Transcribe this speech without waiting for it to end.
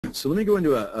So let me go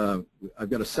into I've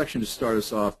got a section to start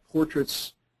us off,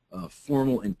 portraits,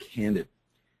 formal and candid.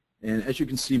 And as you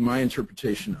can see, my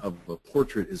interpretation of a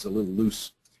portrait is a little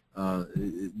loose.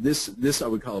 This I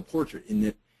would call a portrait, in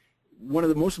that one of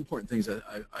the most important things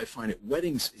I find at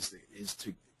weddings is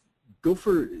to go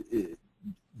for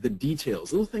the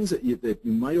details, little things that you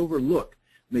might overlook,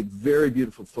 make very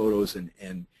beautiful photos.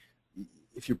 And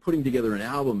if you're putting together an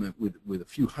album with a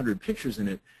few hundred pictures in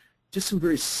it, just some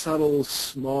very subtle,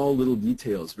 small little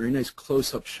details, very nice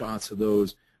close-up shots of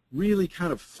those, really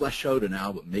kind of flesh out an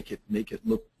album, make it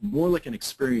look more like an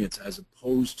experience as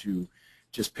opposed to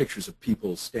just pictures of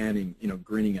people standing,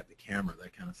 grinning at the camera,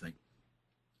 that kind of thing.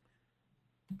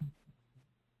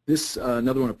 This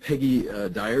another one of Peggy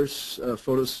Dyer's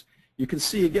photos. You can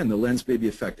see again the lens baby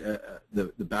effect.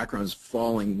 The background is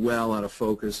falling well out of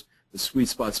focus. The sweet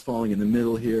spot's falling in the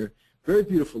middle here. Very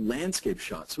beautiful landscape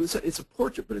shot. So it's a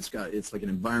portrait, but it's like an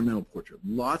environmental portrait.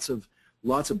 Lots of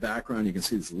background. You can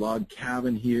see this log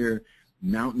cabin here,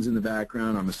 mountains in the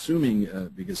background. I'm assuming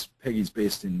because Peggy's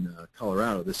based in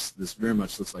Colorado, this very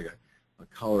much looks like a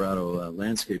Colorado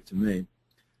landscape to me.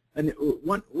 And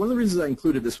one of the reasons I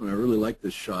included this one, I really like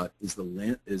this shot, is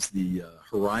the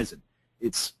horizon.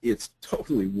 It's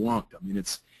totally wonked. I mean,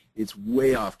 it's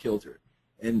way off kilter.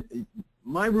 And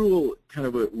my rule, kind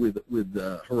of with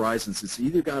horizons, it's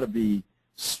either got to be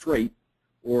straight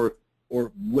or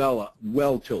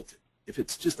well tilted. If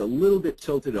it's just a little bit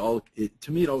tilted,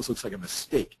 to me it always looks like a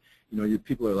mistake.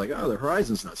 People are like, oh, the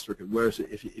horizon's not straight. Whereas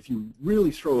if you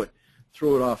really throw it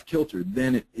off kilter,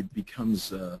 then it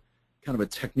becomes kind of a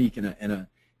technique and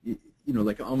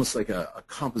like almost like a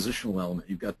compositional element.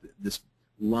 You've got this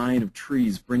line of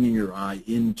trees bringing your eye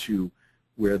into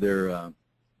where they're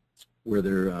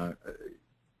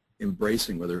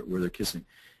embracing, where they're kissing.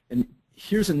 And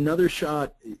here's another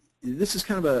shot. This is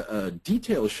kind of a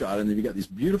detail shot, and then you've got these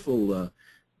beautiful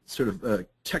sort of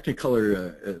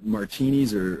Technicolor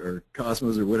martinis or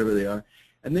Cosmos or whatever they are.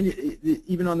 And then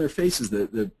even on their faces,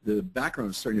 the background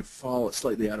is starting to fall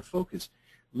slightly out of focus.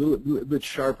 A little bit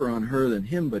sharper on her than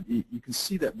him, but you can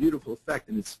see that beautiful effect,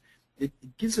 and it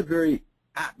gives a very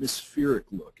atmospheric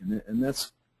look, and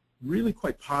that's really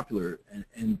quite popular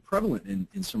and prevalent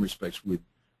in some respects with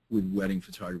wedding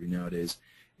photography nowadays.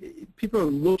 People are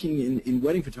looking in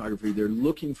wedding photography, they're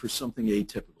looking for something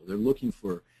atypical. They're looking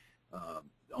for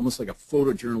almost like a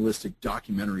photojournalistic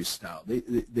documentary style.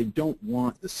 They don't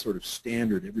want this sort of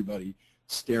standard, everybody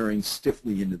staring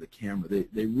stiffly into the camera.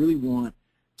 They really want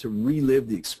to relive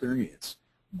the experience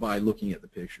by looking at the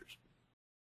pictures.